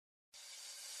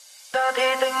Giờ thì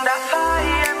tình đã phai,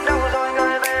 em đâu rồi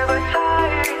người về với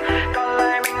ai? Còn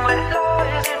lại mình lẻ loi,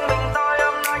 riêng mình tôi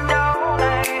ôm nỗi đau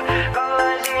này. Còn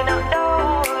lại gì nữa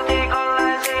đâu, thì còn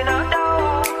lại gì nữa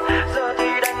đâu. Giờ thì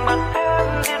đành bật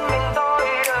em, riêng mình tôi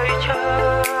đợi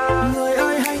chờ. Người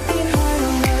ơi hãy tin hai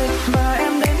lời và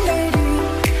em đến đây đi.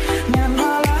 Ngàn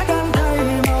hoa lá đang thay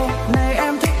màu, này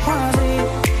em thích hoa gì?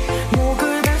 Nụ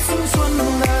cười bé xinh xuân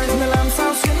đời, người làm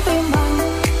sao xuyến tim anh.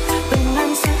 Tình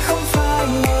anh sẽ không phai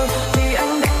mờ, vì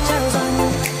anh đã trao dành.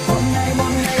 Một ngày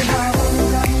vào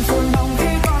gần phun hồng khi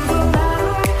còn vương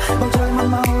nắng. Bầu trời màu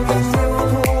màu tình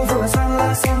yêu thu vừa sang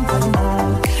lá sen thành màu.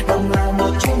 Đồng là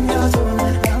một chốn nhớ thương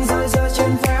đang rơi rơi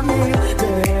trên khóe mi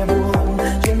để buồn.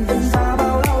 Chuyện tình ta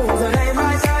bao lâu giờ đây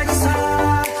mai cách xa.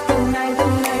 Từng ngày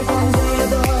còn gì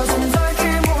tờ dần rơi khi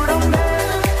mùa đông đến.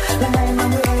 Là ngày mà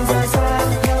người rời xa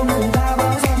theo mình ta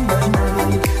bao dòng đời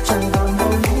này. Chẳng còn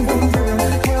đâu những vui buồn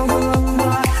theo hương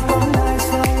hoa bóng ai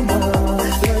say mờ.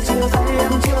 Lời chia tay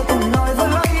em chưa từng nói với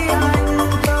anh,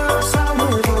 tớ sao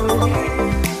người vội đi.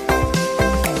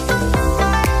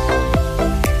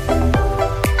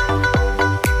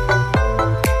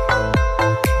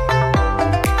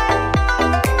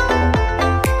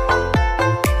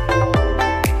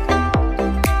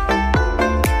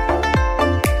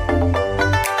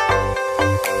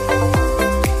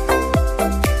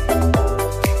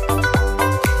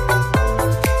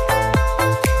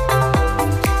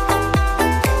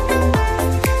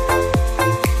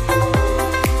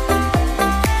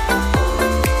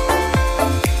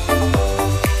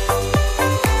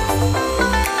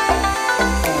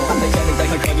 Anh thấy trái đường tay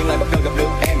hơi khờ nhưng lại bất ngờ gặp được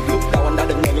em. Lúc đầu anh đã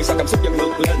định ngờ nhưng sao cảm xúc dần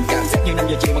ngược lên. Cảm giác như 5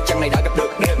 giờ chiều mặt trăng này đã gặp được